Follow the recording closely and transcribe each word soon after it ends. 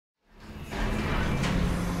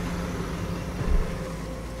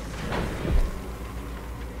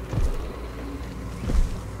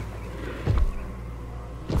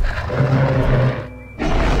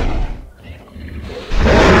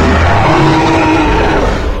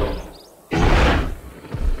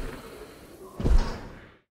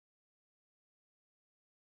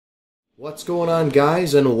What's going on,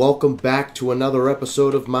 guys, and welcome back to another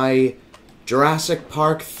episode of my Jurassic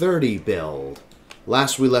Park 30 build.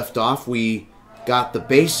 Last we left off, we got the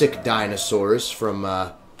basic dinosaurs from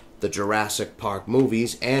the Jurassic Park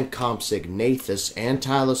movies, and Compsognathus,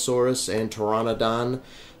 Ankylosaurus, and Pteranodon.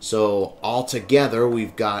 So altogether,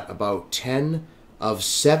 we've got about 10 of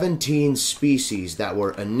 17 species that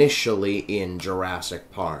were initially in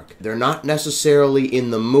Jurassic Park. They're not necessarily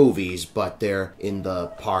in the movies, but they're in the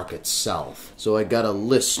park itself. So I got a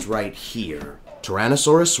list right here.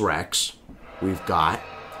 Tyrannosaurus Rex, we've got.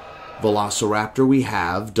 Velociraptor we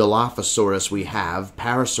have. Dilophosaurus we have.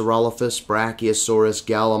 Parasaurolophus, Brachiosaurus,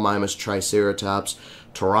 Gallimimus, Triceratops,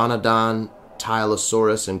 Pteranodon,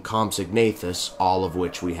 Tylosaurus, and Compsognathus, all of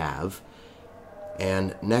which we have.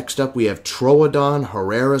 And next up we have Troodon,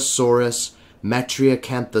 Herrerasaurus,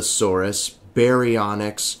 Metriacanthosaurus,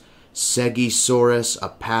 Baryonyx, Stegosaurus,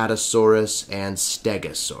 Apatosaurus, and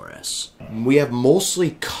Stegosaurus. We have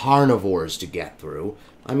mostly carnivores to get through.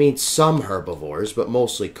 I mean, some herbivores, but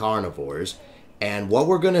mostly carnivores. And what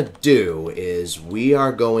we're going to do is we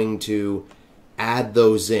are going to add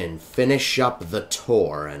those in, finish up the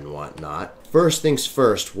tour and whatnot. First things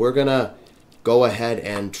first, we're going to go ahead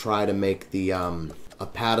and try to make the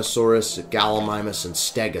Apatosaurus, Gallimimus, and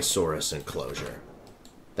Stegosaurus enclosure.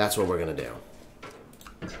 That's what we're going to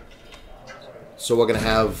do. So we're going to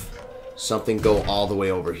have something go all the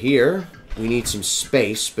way over here. We need some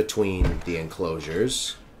space between the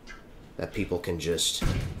enclosures that people can just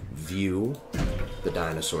view the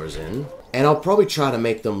dinosaurs in. And I'll probably try to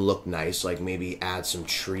make them look nice, like maybe add some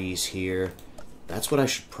trees here. That's what I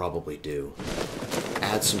should probably do.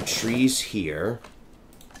 Add some trees here,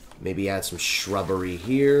 maybe add some shrubbery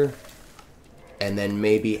here, and then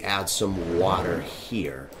maybe add some water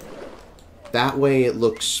here. That way it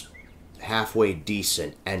looks halfway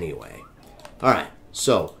decent anyway. Alright,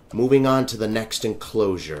 so moving on to the next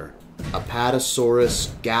enclosure. Apatosaurus,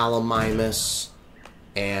 Gallimimus,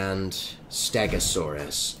 and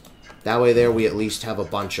Stegosaurus. That way there we at least have a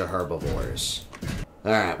bunch of herbivores.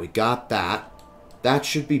 Alright, we got that. That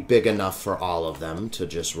should be big enough for all of them to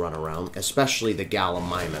just run around, especially the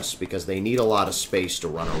Gallimimus, because they need a lot of space to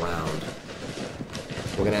run around.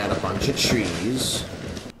 We're going to add a bunch of trees.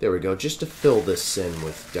 There we go, just to fill this in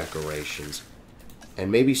with decorations.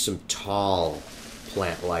 And maybe some tall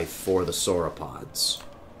plant life for the sauropods.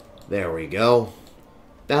 There we go.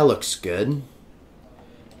 That looks good.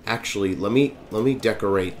 Actually, let me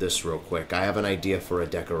decorate this real quick. I have an idea for a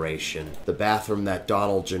decoration. The bathroom that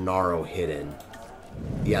Donald Gennaro hid in.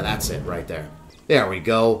 Yeah, that's it right there. There we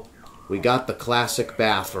go. We got the classic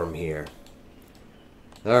bathroom here.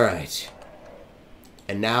 Alright.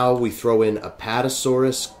 And now we throw in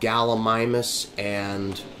Apatosaurus, Gallimimus,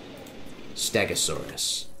 and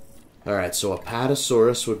Stegosaurus. Alright, so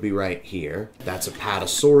Apatosaurus would be right here. That's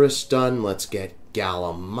Apatosaurus done. Let's get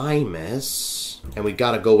Gallimimus. And we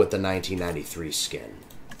gotta go with the 1993 skin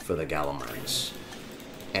for the Gallimimus.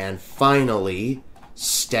 And finally,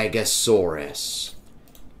 Stegosaurus.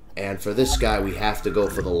 And for this guy, we have to go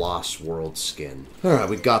for the Lost World skin. Alright,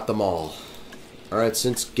 we got them all. Alright,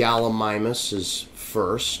 since Gallimimus is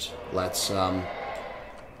first, let's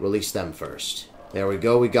release them first. There we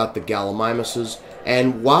go, we got the Gallimimuses.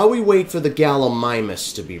 And while we wait for the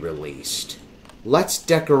Gallimimus to be released, let's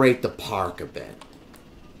decorate the park a bit.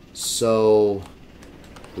 So,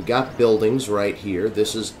 we got buildings right here.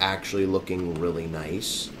 This is actually looking really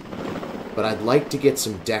nice. But I'd like to get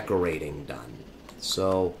some decorating done.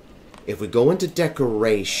 So, if we go into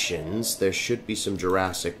decorations, there should be some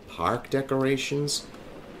Jurassic Park decorations.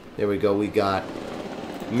 There we go, we got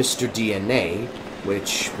Mr. DNA,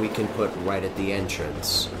 which we can put right at the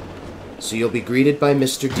entrance. So you'll be greeted by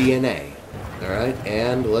Mr. DNA. Alright,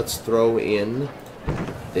 and let's throw in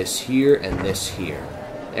this here and this here.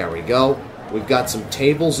 There we go. We've got some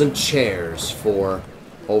tables and chairs for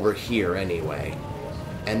over here anyway.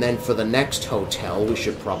 And then for the next hotel, we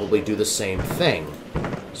should probably do the same thing.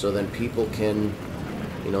 So then people can,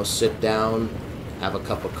 you know, sit down, have a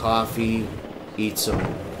cup of coffee, eat some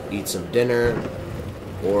dinner,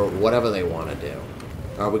 or whatever they want to do.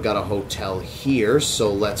 Alright, we got a hotel here,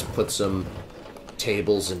 so let's put some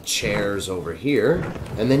tables and chairs over here.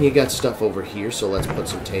 And then you got stuff over here, so let's put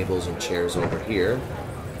some tables and chairs over here.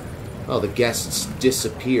 Oh, the guests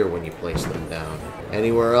disappear when you place them down.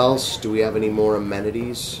 Anywhere else? Do we have any more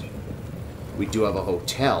amenities? We do have a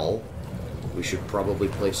hotel. We should probably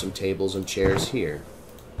place some tables and chairs here.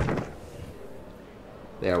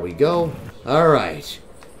 There we go. Alright.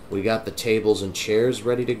 We got the tables and chairs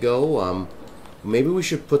ready to go. Maybe we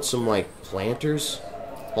should put some, like, planters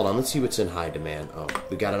Hold on, let's see what's in high demand. Oh,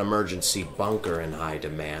 we got an emergency bunker in high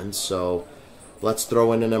demand, so let's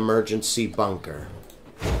throw in an emergency bunker.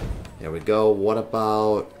 There we go. What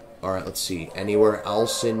about... Alright, let's see. Anywhere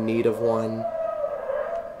else in need of one?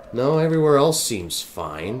 No, everywhere else seems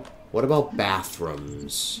fine. What about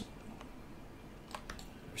bathrooms?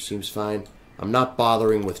 Seems fine. I'm not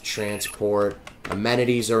bothering with transport.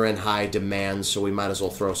 Amenities are in high demand, so we might as well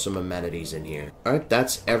throw some amenities in here. Alright,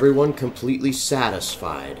 that's everyone completely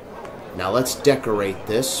satisfied. Now let's decorate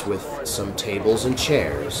this with some tables and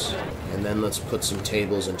chairs. And then let's put some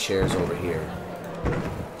tables and chairs over here.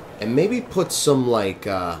 And maybe put some, like,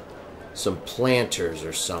 some planters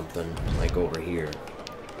or something, like over here.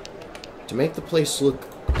 To make the place look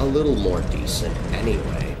a little more decent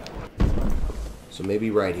anyway. So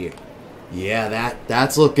maybe right here. Yeah,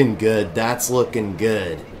 that's looking good. That's looking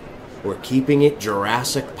good. We're keeping it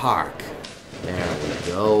Jurassic Park. There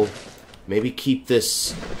we go. Maybe keep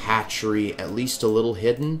this hatchery at least a little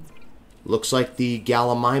hidden. Looks like the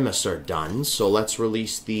Gallimimus are done, so let's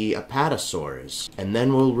release the Apatosaurs. And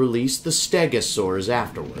then we'll release the Stegosaurs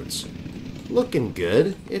afterwards. Looking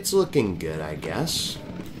good. It's looking good, I guess.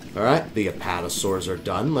 Alright, the Apatosaurs are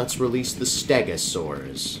done. Let's release the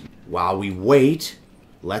Stegosaurs. While we wait,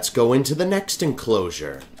 let's go into the next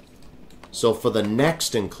enclosure. So for the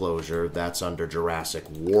next enclosure, that's under Jurassic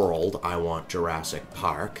World, I want Jurassic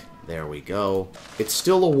Park. There we go. It's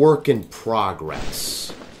still a work in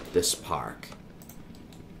progress, this park.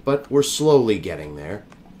 But we're slowly getting there.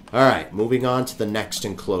 Alright, moving on to the next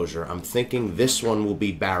enclosure. I'm thinking this one will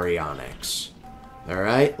be baryonyx.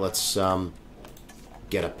 Alright, let's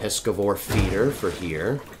get a piscivore feeder for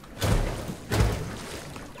here.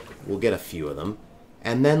 We'll get a few of them.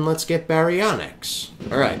 And then let's get baryonyx.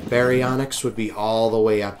 Alright, baryonyx would be all the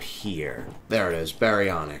way up here. There it is,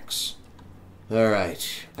 baryonyx.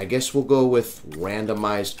 Alright, I guess we'll go with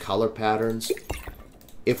randomized color patterns.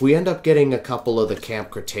 If we end up getting a couple of the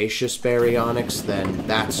Camp Cretaceous baryonyx, then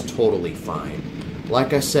that's totally fine.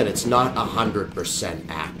 Like I said, it's not 100%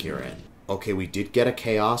 accurate. Okay, we did get a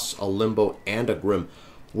Chaos, a Limbo, and a Grim.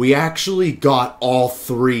 We actually got all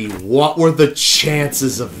three. What were the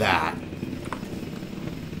chances of that?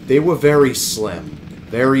 They were very slim.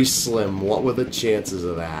 Very slim. What were the chances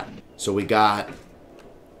of that? So we got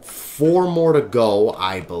 4 more to go,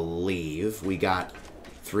 I believe. We got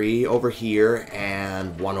 3 over here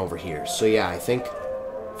and 1 over here. So yeah, I think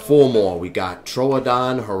 4 more. We got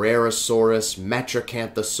Troodon, Herrerasaurus,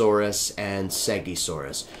 Metracanthosaurus, and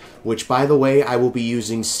Stegosaurus. Which, by the way, I will be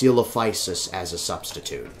using Coelophysis as a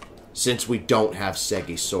substitute, since we don't have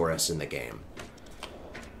Stegosaurus in the game.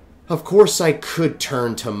 Of course, I could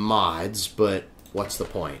turn to mods, but what's the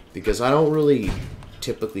point? Because I don't really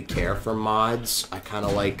typically care for mods. I kind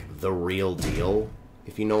of like the real deal,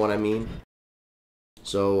 if you know what I mean.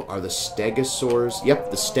 So, are the Stegosaurs...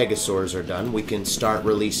 Yep, the Stegosaurs are done. We can start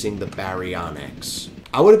releasing the baryonyx.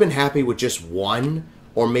 I would have been happy with just 1,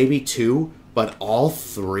 or maybe 2, but all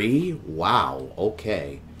 3? Wow,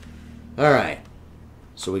 okay. Alright.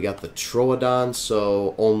 So we got the Troodon,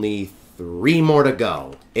 so only 3 more to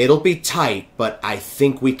go. It'll be tight, but I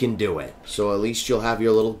think we can do it. So at least you'll have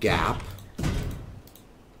your little gap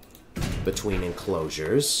between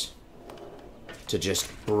enclosures to just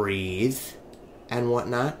breathe and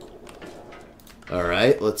whatnot.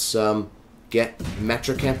 Alright, let's get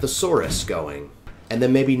Metracanthosaurus going. And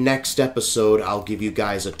then maybe next episode I'll give you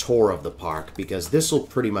guys a tour of the park, because this will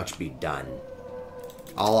pretty much be done.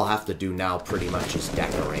 All I'll have to do now pretty much is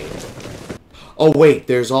decorate. Oh wait,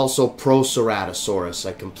 there's also Proceratosaurus.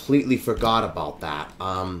 I completely forgot about that.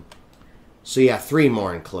 So yeah, 3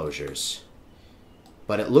 more enclosures.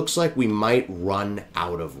 But it looks like we might run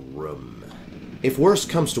out of room. If worst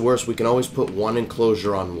comes to worst, we can always put 1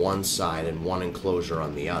 enclosure on one side and 1 enclosure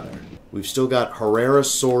on the other. We've still got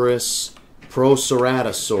Herrerasaurus,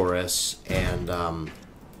 Proceratosaurus, and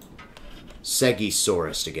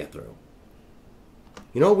Stegosaurus to get through.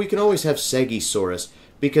 You know, we can always have Stegosaurus,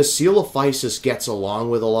 because Coelophysis gets along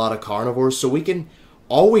with a lot of carnivores, so we can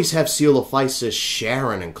always have Coelophysis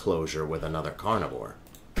share an enclosure with another carnivore.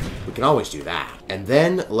 We can always do that. And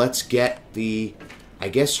then let's get the, I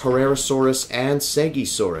guess, Herrerasaurus and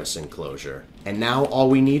Stegosaurus enclosure. And now all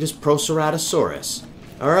we need is Proceratosaurus.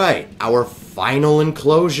 Alright, our final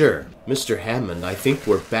enclosure. Mr. Hammond, I think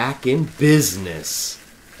we're back in business.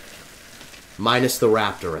 Minus the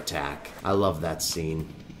raptor attack. I love that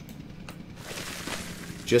scene.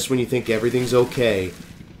 Just when you think everything's okay,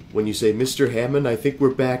 when you say, Mr. Hammond, I think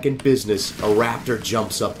we're back in business, a raptor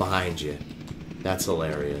jumps up behind you. That's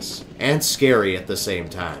hilarious. And scary at the same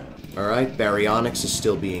time. Alright, baryonyx is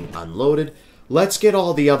still being unloaded. let's get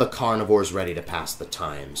all the other carnivores ready to pass the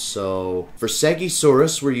time. So, for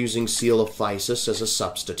Stegosaurus, we're using Coelophysis as a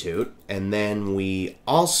substitute. And then we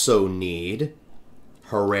also need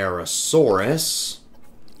Herrerasaurus.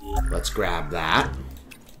 Let's grab that.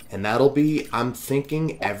 And that'll be, I'm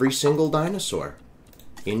thinking, every single dinosaur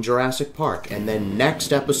in Jurassic Park. And then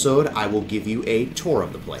next episode, I will give you a tour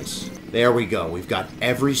of the place. There we go. We've got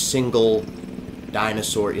every single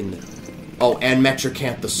dinosaur in the... Oh, and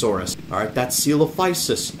Metracanthosaurus. Alright, that's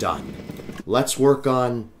Coelophysis done. Let's work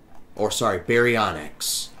on... Or, sorry,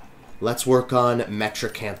 Baryonyx. Let's work on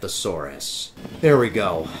Metracanthosaurus. There we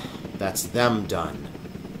go. That's them done.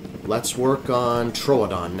 Let's work on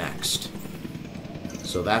Troodon next.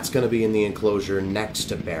 So that's going to be in the enclosure next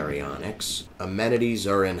to Baryonyx. Amenities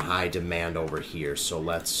are in high demand over here, so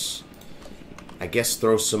let's, I guess,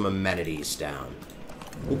 throw some amenities down.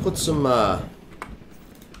 We'll put some,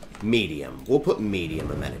 medium. We'll put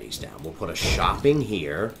medium amenities down. We'll put a shopping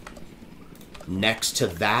here. Next to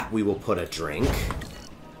that, we will put a drink.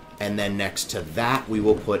 And then next to that, we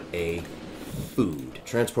will put a food.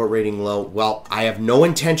 Transport rating low. Well, I have no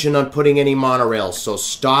intention on putting any monorails, so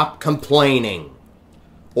stop complaining.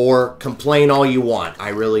 Or complain all you want. I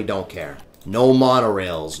really don't care. No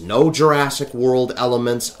monorails. No Jurassic World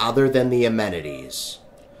elements other than the amenities.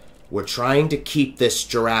 We're trying to keep this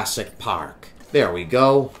Jurassic Park. There we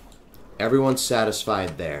go. Everyone's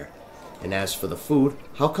satisfied there. And as for the food,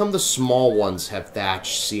 how come the small ones have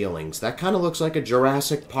thatched ceilings? That kind of looks like a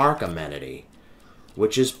Jurassic Park amenity.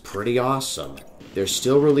 Which is pretty awesome. They're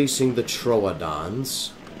still releasing the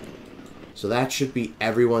Troodons. So that should be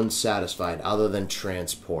everyone satisfied other than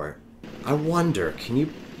transport. I wonder,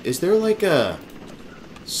 is there like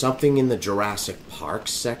something in the Jurassic Park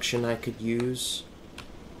section I could use?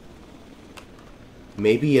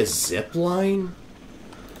 Maybe a zip line?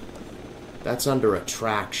 That's under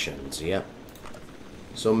attractions, yep.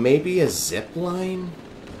 So maybe a zip line?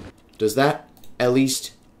 Does that at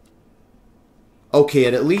least... Okay,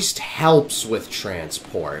 it at least helps with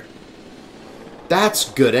transport.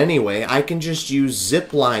 That's good anyway. I can just use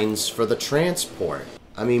zip lines for the transport.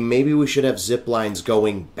 I mean, maybe we should have zip lines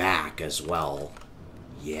going back as well.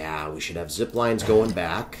 Yeah, we should have zip lines going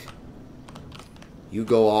back. You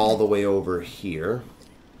go all the way over here.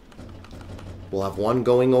 We'll have one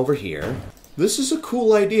going over here. This is a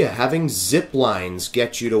cool idea. Having zip lines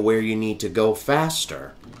get you to where you need to go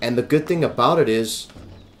faster. And the good thing about it is,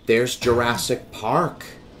 there's Jurassic Park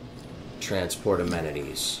transport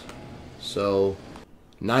amenities. So,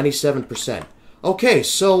 97%. Okay,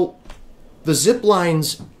 so the zip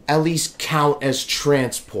lines at least count as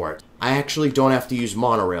transport. I actually don't have to use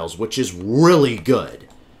monorails, which is really good.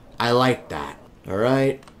 I like that.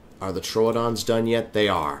 Alright, are the Troodons done yet? They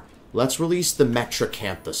are. Let's release the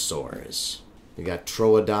Metracanthosaurs. We got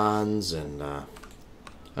Troodons and,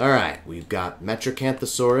 Alright, we've got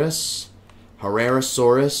Metracanthosaurus,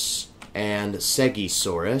 Herrerasaurus, and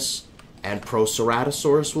Stegosaurus. And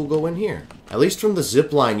Proceratosaurus will go in here. At least from the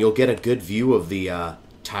zipline, you'll get a good view of the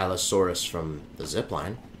Tylosaurus from the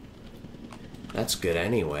zipline. That's good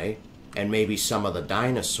anyway. And maybe some of the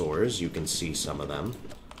dinosaurs, you can see some of them.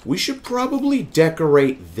 We should probably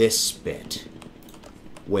decorate this bit.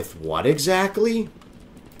 With what exactly?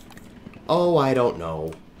 Oh, I don't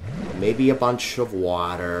know. Maybe a bunch of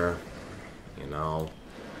water. You know.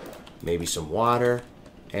 Maybe some water.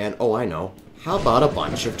 And, oh, I know. How about a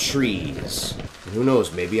bunch of trees? Who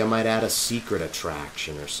knows, maybe I might add a secret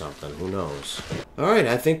attraction or something. Who knows? Alright,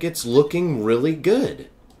 I think it's looking really good.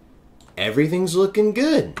 Everything's looking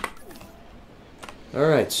good.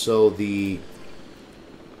 Alright, so it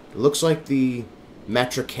looks like the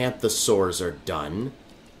Metracanthosaurs are done.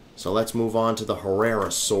 So let's move on to the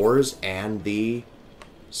Herrerasaurs and the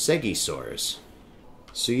Stegosaurs.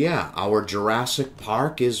 So yeah, our Jurassic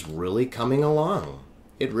Park is really coming along.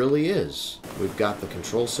 It really is. We've got the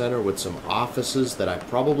control center with some offices that I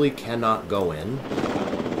probably cannot go in.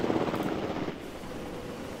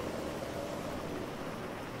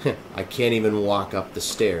 I can't even walk up the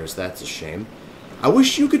stairs. That's a shame. I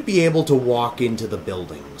wish you could be able to walk into the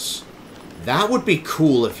buildings. That would be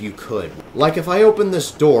cool if you could. Like if I open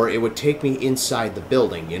this door, it would take me inside the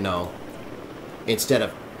building, you know. Instead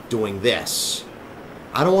of doing this.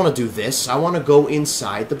 I don't want to do this. I want to go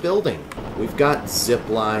inside the building. We've got zip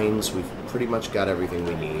lines. We've pretty much got everything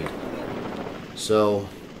we need. So,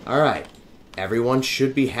 alright. Everyone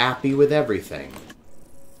should be happy with everything.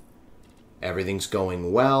 Everything's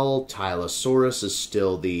going well. Tylosaurus is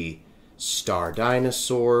still the star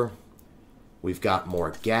dinosaur. We've got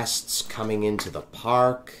more guests coming into the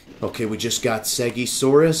park. Okay, we just got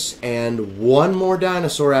Stegosaurus and one more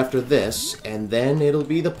dinosaur after this, and then it'll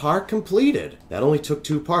be the park completed. That only took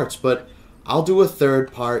 2 parts, but I'll do a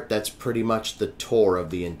 3rd part that's pretty much the tour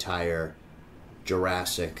of the entire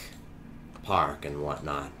Jurassic Park and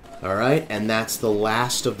whatnot. Alright, and that's the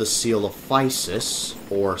last of the Coelophysis,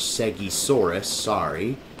 or Stegosaurus,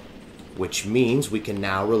 sorry, which means we can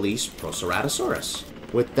now release Proceratosaurus.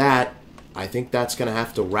 With that, I think that's going to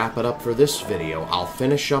have to wrap it up for this video. I'll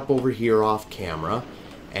finish up over here off camera,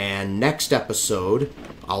 and next episode,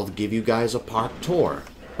 I'll give you guys a park tour.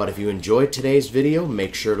 But if you enjoyed today's video,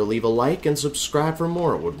 make sure to leave a like and subscribe for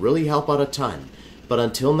more. It would really help out a ton. But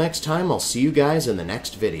until next time, I'll see you guys in the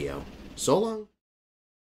next video. So long.